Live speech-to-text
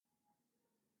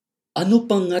Ano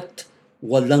pa nga't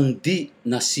walang di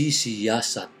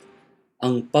nasisiyasat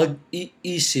ang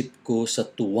pag-iisip ko sa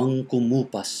tuwang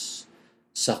kumupas,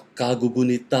 sa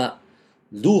kagugunita,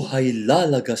 luhay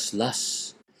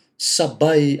lalagaslas,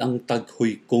 sabay ang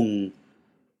taghoy kong,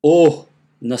 "Oh,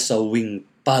 nasawing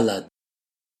palad!"